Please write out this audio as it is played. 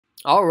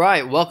All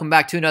right, welcome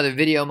back to another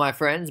video, my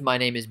friends. My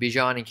name is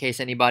Bijan, in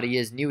case anybody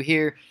is new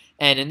here.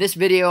 And in this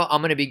video,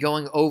 I'm going to be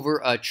going over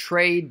a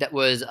trade that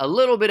was a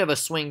little bit of a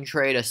swing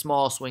trade, a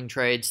small swing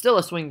trade, still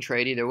a swing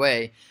trade either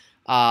way,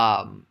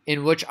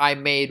 in which I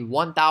made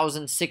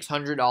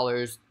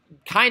 $1,600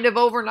 kind of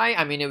overnight.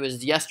 I mean, it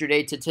was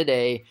yesterday to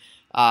today.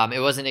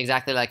 It wasn't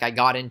exactly like I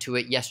got into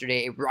it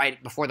yesterday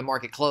right before the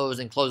market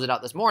closed and closed it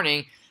out this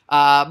morning.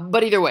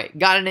 But either way,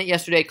 got in it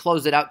yesterday,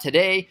 closed it out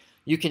today.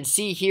 You can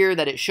see here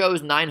that it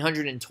shows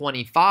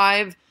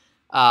 925.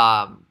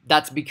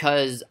 That's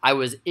because I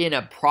was in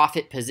a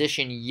profit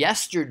position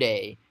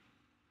yesterday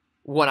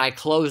when I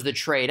closed the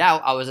trade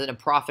out. I was in a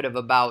profit of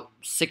about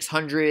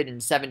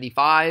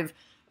 675.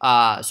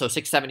 So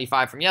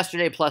 675 from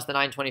yesterday plus the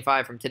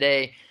 925 from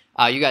today.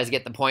 You guys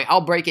get the point.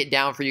 I'll break it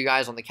down for you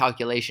guys on the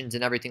calculations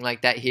and everything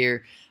like that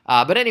here.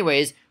 But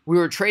anyways, we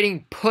were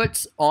trading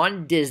puts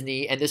on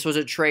Disney, and this was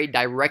a trade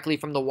directly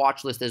from the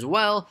watch list as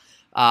well.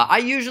 I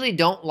usually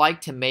don't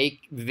like to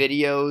make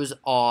videos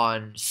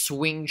on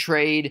swing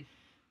trade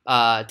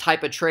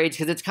type of trades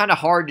because it's kind of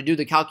hard to do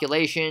the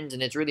calculations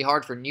and it's really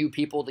hard for new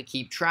people to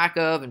keep track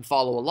of and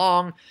follow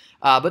along.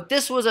 But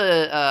this was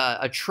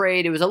a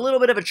trade. It was a little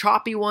bit of a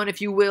choppy one, if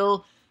you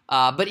will.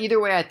 But either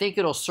way, I think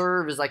it'll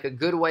serve as like a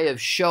good way of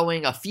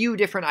showing a few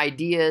different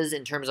ideas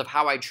in terms of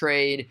how I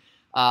trade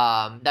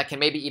that can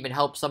maybe even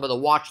help some of the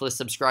watch list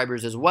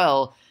subscribers as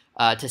well.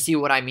 To see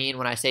what I mean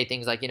when I say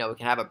things like, we can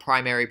have a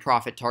primary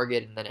profit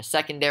target and then a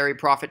secondary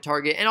profit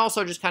target, and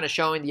also just kind of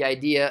showing the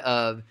idea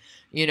of,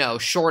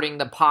 shorting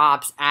the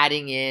pops,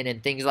 adding in,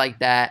 and things like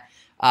that.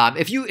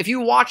 If you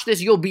watch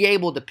this, you'll be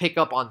able to pick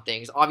up on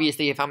things.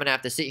 Obviously, if I'm going to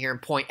have to sit here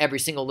and point every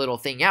single little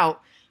thing out,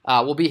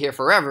 we'll be here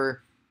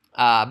forever.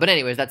 But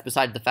anyways, that's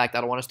besides the fact. I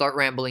don't want to start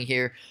rambling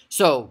here.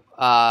 So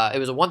it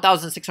was a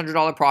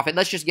 $1,600 profit.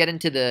 Let's just get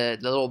into the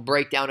little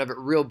breakdown of it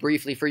real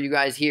briefly for you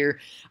guys here.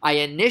 I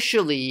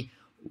initially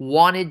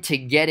wanted to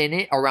get in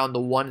it around the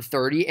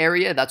 130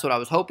 area. That's what I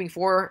was hoping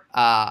for.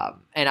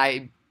 And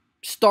I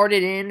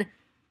started in,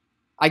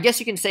 I guess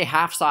you can say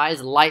half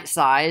size, light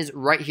size,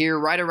 right here,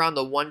 right around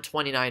the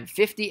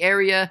 129.50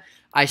 area.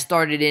 I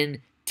started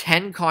in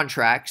 10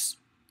 contracts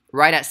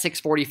right at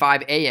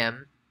 6:45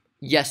 a.m.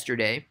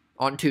 yesterday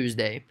on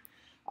Tuesday.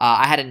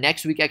 I had a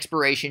next week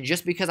expiration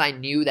just because I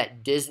knew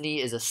that Disney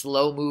is a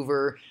slow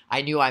mover.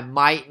 I knew I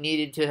might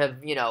needed to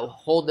have,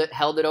 held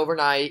it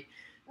overnight.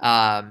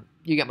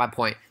 You get my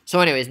point. So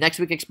anyways, next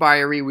week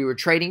expiry, we were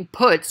trading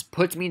puts.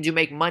 Puts means you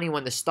make money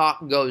when the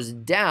stock goes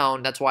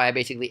down. That's why I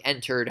basically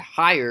entered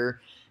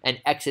higher and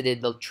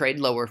exited the trade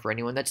lower for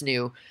anyone that's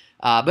new.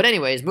 But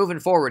anyways, moving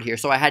forward here.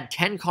 So I had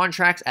 10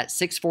 contracts at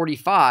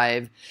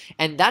 6:45,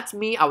 and that's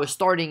me. I was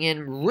starting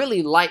in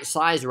really light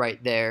size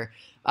right there,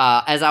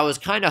 as I was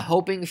kind of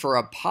hoping for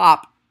a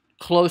pop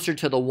closer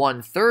to the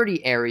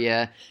 130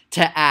 area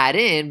to add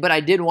in, but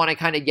I did want to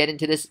kind of get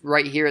into this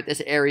right here at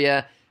this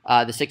area,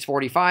 the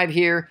 6:45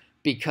 here.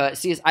 Because,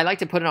 see, I like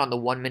to put it on the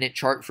 1 minute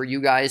chart for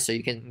you guys so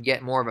you can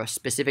get more of a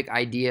specific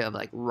idea of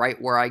like right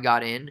where I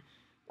got in.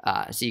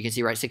 So you can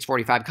see right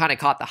 6:45 kind of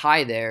caught the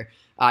high there.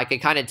 I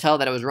could kind of tell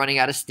that I was running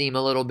out of steam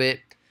a little bit.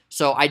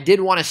 So I did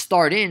want to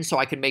start in so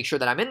I could make sure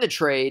that I'm in the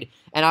trade.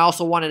 And I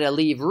also wanted to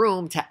leave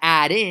room to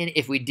add in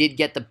if we did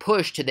get the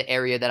push to the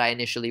area that I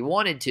initially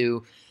wanted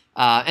to.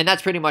 And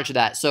that's pretty much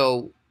that.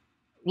 So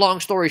long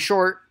story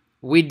short,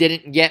 we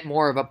didn't get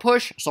more of a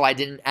push, so I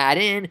didn't add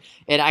in.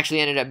 It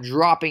actually ended up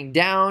dropping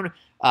down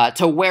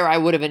to where I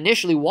would have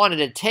initially wanted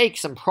to take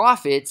some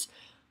profits.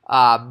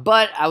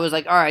 But I was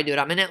like, all right, dude,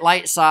 I'm in it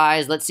light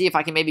size. Let's see if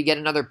I can maybe get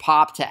another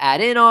pop to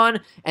add in on.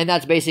 And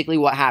that's basically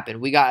what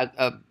happened. We got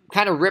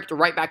kind of ripped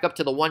right back up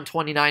to the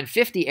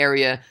 129.50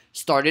 area,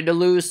 started to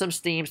lose some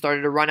steam,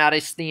 started to run out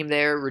of steam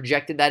there,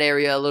 rejected that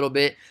area a little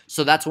bit.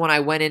 So that's when I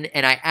went in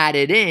and I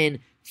added in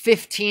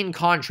 15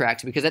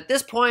 contracts, because at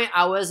this point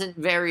I wasn't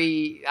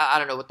very, I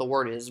don't know what the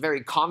word is,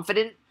 very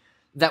confident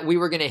that we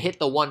were going to hit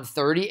the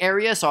 130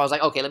 area. So I was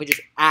like, okay, let me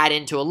just add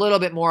into a little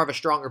bit more of a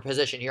stronger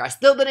position here. I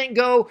still didn't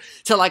go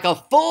to like a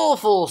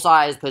full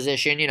size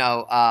position,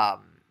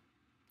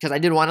 because I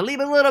did want to leave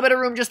a little bit of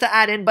room just to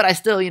add in, but I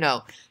still,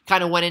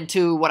 kind of went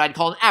into what I'd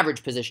call an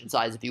average position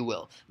size, if you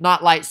will.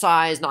 Not light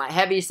size, not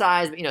heavy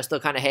size, but,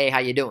 still kind of, hey, how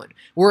you doing?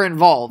 We're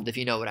involved, if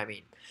you know what I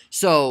mean.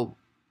 So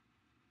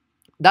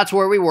that's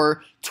where we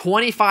were,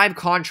 25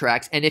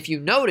 contracts, and if you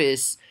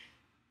notice,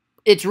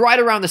 it's right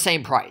around the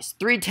same price.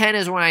 310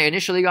 is when I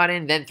initially got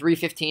in, then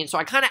 315, so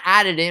I kind of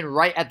added in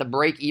right at the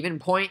break-even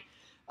point.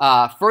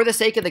 For the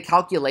sake of the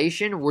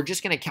calculation, we're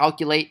just going to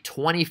calculate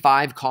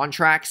 25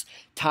 contracts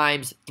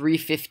times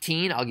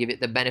 315. I'll give it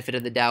the benefit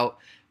of the doubt,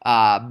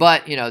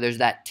 but, there's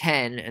that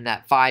 10 and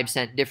that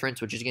 5-cent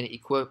difference, which is going to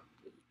equal,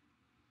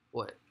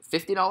 what?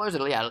 $50?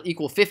 It'll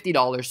equal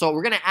 $50. So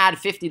we're going to add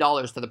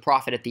 $50 to the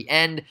profit at the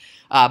end.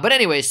 But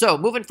anyway, so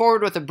moving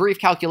forward with a brief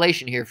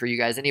calculation here for you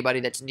guys. Anybody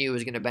that's new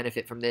is going to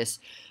benefit from this.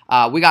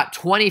 We got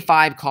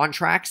 25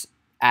 contracts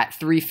at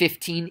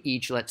 315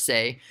 each, let's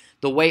say.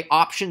 The way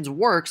options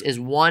works is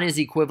 1 is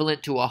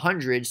equivalent to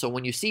 100. So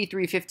when you see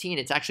 315,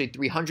 it's actually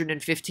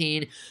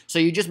 315. So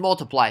you just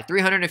multiply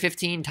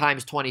 315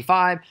 times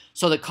 25.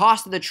 So the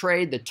cost of the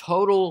trade, the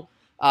total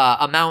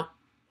amount,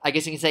 I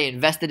guess you can say,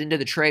 invested into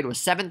the trade was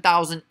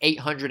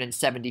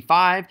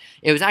 $7,875.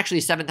 It was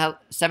actually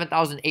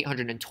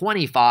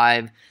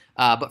 $7,825.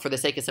 But for the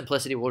sake of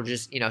simplicity, we'll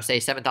just, say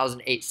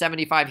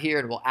 $7,875 here,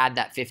 and we'll add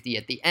that 50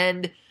 at the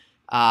end.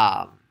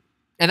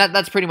 And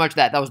that's pretty much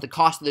that. That was the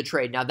cost of the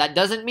trade. Now, that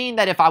doesn't mean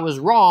that if I was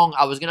wrong,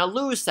 I was going to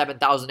lose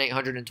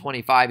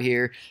 $7,825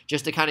 here.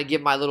 Just to kind of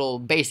give my little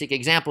basic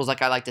examples,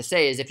 like I like to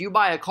say, is if you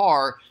buy a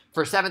car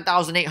for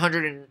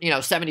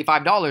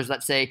 $7,875,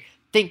 let's say,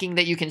 thinking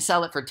that you can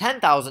sell it for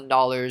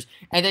 $10,000,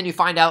 and then you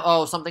find out,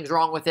 oh, something's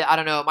wrong with it. I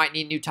don't know, it might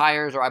need new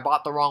tires, or I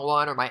bought the wrong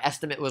one, or my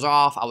estimate was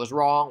off, I was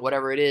wrong,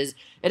 whatever it is.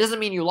 It doesn't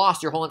mean you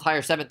lost your whole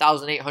entire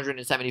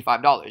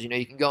 $7,875.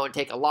 You can go and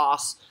take a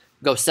loss,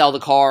 go sell the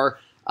car.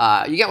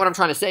 You get what I'm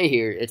trying to say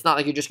here. It's not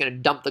like you're just going to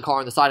dump the car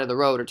on the side of the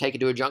road or take it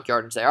to a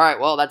junkyard and say, all right,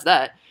 well, that's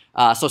that.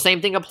 So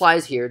same thing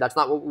applies here. That's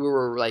not what we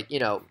were,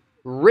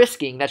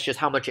 risking. That's just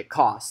how much it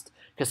cost.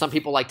 Because some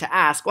people like to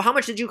ask, well, how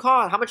much did you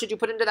cost? How much did you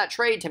put into that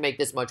trade to make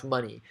this much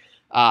money?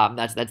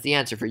 That's the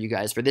answer for you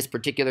guys. For this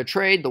particular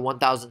trade, the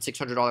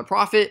 $1,600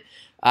 profit,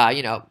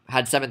 had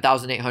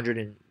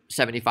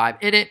 $7,875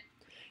 in it.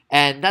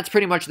 And that's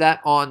pretty much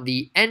that on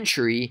the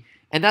entry.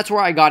 And that's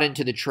where I got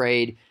into the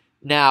trade.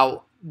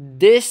 Now,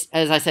 this,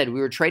 as I said, we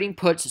were trading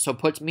puts. So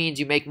puts means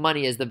you make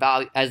money as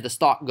the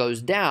stock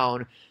goes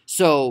down.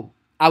 So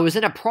I was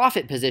in a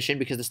profit position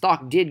because the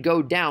stock did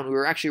go down. We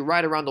were actually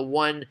right around the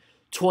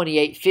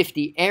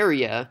 128.50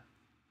 area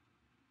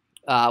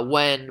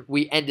when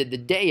we ended the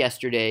day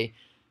yesterday.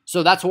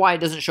 So that's why it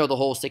doesn't show the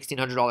whole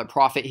 $1,600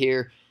 profit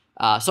here.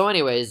 So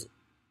anyways,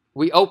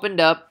 we opened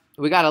up.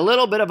 We got a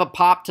little bit of a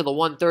pop to the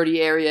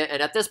 130 area.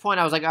 And at this point,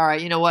 I was like, all right,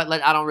 you know what?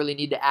 I don't really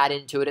need to add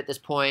into it at this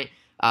point.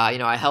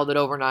 I held it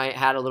overnight,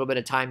 had a little bit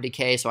of time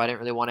decay, so I didn't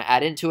really want to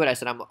add into it. I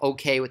said I'm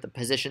okay with the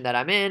position that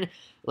I'm in.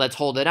 Let's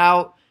hold it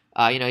out.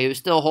 He was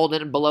still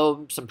holding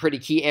below some pretty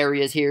key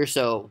areas here,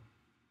 so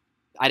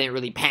I didn't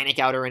really panic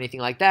out or anything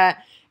like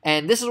that.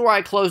 And this is where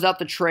I closed out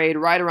the trade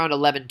right around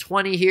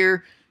 11:20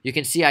 here. You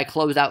can see I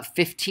closed out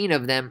 15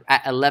 of them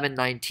at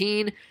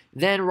 11:19.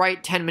 Then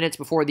right 10 minutes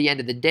before the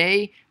end of the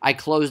day, I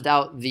closed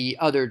out the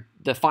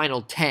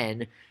final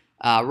 10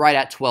 right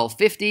at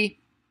 12:50.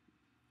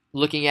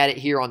 Looking at it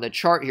here on the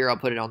chart here, I'll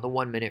put it on the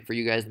 1 minute for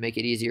you guys to make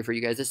it easier for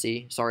you guys to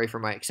see. Sorry for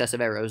my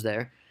excessive arrows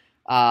there.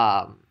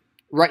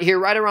 Right here,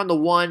 right around the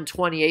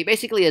 128,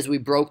 basically as we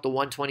broke the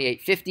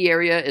 128.50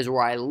 area is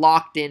where I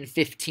locked in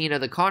 15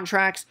 of the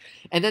contracts.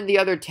 And then the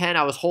other 10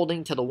 I was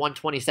holding to the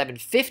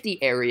 127.50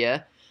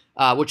 area,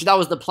 which that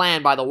was the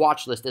plan by the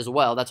watch list as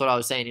well. That's what I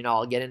was saying.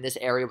 I'll get in this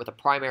area with a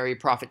primary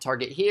profit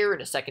target here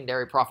and a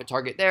secondary profit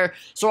target there.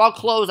 So I'll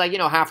close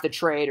half the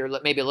trade or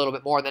maybe a little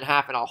bit more than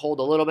half, and I'll hold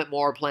a little bit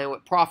more playing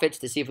with profits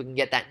to see if we can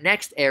get that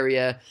next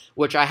area,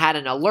 which I had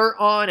an alert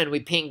on, and we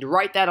pinged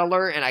right that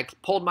alert, and I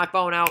pulled my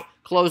phone out,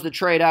 closed the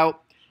trade out.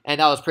 And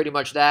that was pretty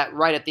much that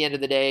right at the end of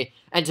the day.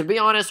 And to be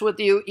honest with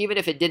you, even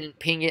if it didn't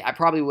ping it, I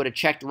probably would have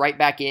checked right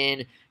back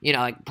in,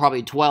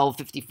 probably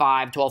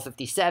 12:55,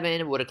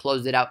 12:57, would have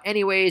closed it out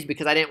anyways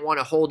because I didn't want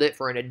to hold it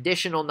for an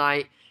additional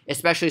night,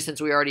 especially since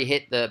we already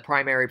hit the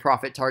primary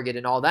profit target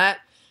and all that.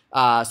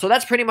 So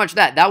that's pretty much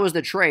that. That was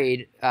the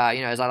trade.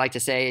 As I like to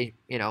say,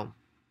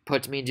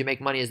 puts means you make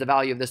money as the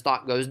value of the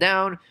stock goes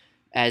down.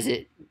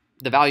 The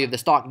value of the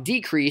stock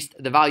decreased,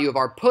 the value of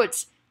our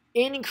puts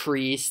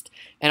increased,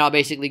 and I'll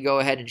basically go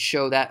ahead and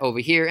show that over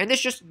here. And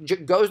this just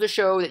goes to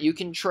show that you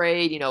can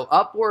trade,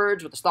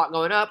 upwards with the stock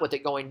going up, with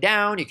it going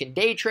down. You can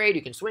day trade,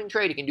 you can swing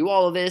trade, you can do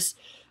all of this.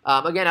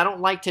 Again, I don't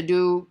like to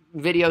do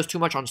videos too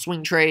much on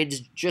swing trades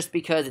just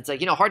because it's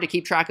hard to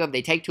keep track of.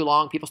 They take too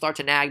long. People start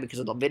to nag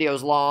because the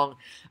video's long.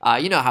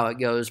 You know how it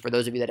goes for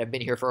those of you that have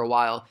been here for a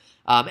while.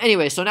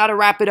 Anyway, so now to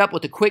wrap it up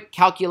with a quick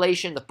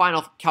calculation, the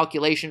final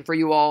calculation for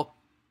you all.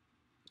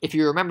 If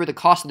you remember, the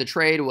cost of the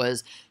trade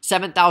was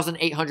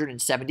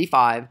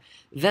 $7,875.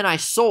 Then I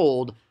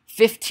sold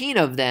 15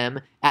 of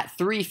them at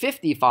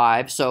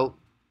 $355. So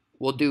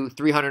we'll do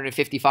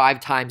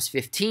 355 times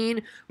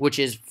 15, which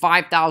is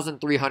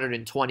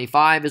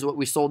 $5,325 is what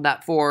we sold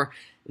that for.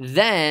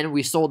 Then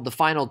we sold the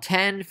final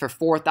 10 for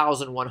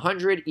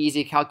 $4,100.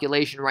 Easy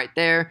calculation right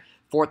there.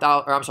 For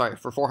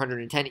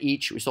 410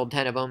 each. We sold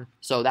 10 of them.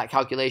 So that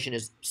calculation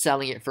is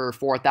selling it for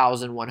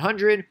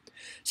 $4,100.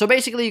 So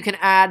basically you can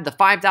add the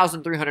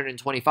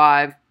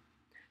 $5,325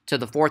 to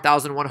the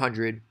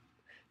 $4,100.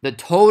 The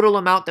total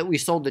amount that we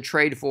sold the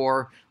trade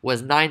for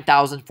was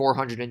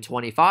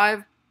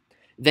 $9,425.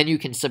 Then you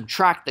can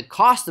subtract the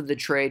cost of the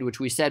trade,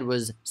 which we said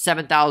was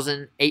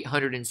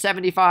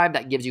 $7,875.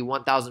 That gives you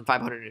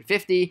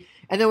 $1,550.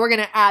 And then we're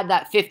going to add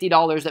that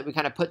 $50 that we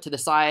kind of put to the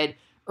side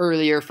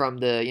earlier from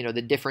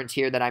the difference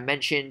here that I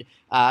mentioned,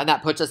 and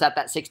that puts us at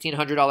that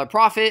 $1,600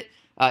 profit,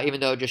 even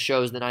though it just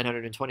shows the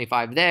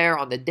 $925 there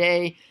on the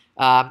day.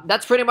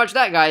 That's pretty much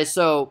that, guys.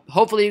 So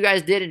hopefully you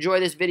guys did enjoy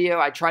this video.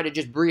 I try to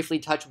just briefly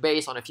touch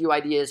base on a few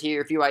ideas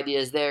here, a few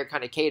ideas there,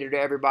 kind of cater to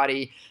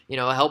everybody, you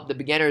know, help the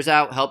beginners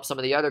out, help some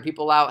of the other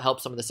people out, help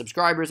some of the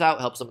subscribers out,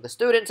 help some of the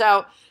students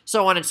out,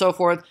 so on and so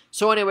forth.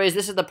 So anyways,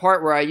 this is the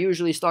part where I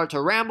usually start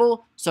to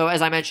ramble. So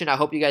as I mentioned, I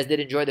hope you guys did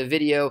enjoy the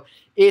video.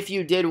 If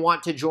you did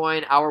want to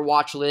join our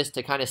watch list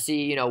to kind of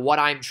see, you know, what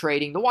I'm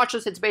trading, the watch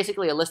list, it's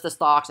basically a list of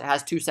stocks. It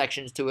has two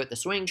sections to it: the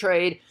swing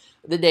trade,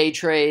 the day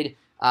trade.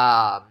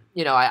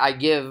 You know, I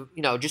give,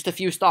 you know, just a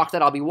few stocks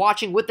that I'll be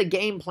watching with the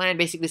game plan,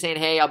 basically saying,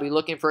 hey, I'll be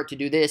looking for it to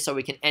do this so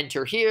we can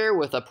enter here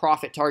with a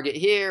profit target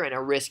here and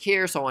a risk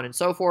here, so on and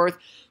so forth.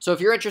 So if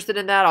you're interested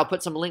in that, I'll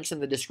put some links in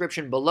the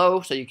description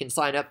below so you can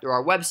sign up through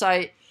our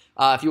website.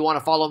 If you want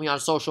to follow me on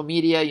social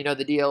media, you know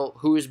the deal,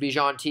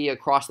 WhosBijanT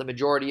across the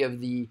majority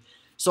of the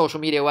social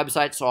media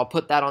websites, so I'll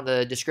put that on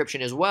the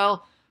description as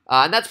well.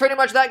 And that's pretty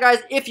much that, guys.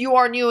 If you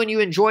are new and you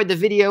enjoyed the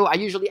video, I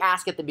usually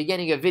ask at the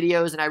beginning of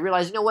videos, and I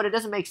realize, you know what, it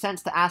doesn't make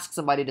sense to ask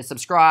somebody to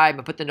subscribe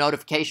and put the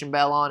notification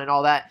bell on and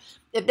all that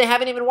if they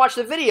haven't even watched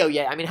the video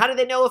yet. I mean, how do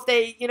they know if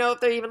they, you know, if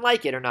they even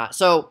like it or not?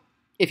 So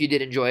if you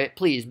did enjoy it,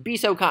 please be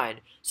so kind.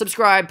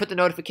 Subscribe, put the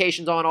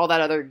notifications on, all that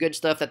other good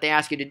stuff that they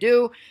ask you to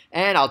do,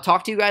 and I'll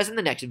talk to you guys in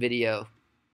the next video.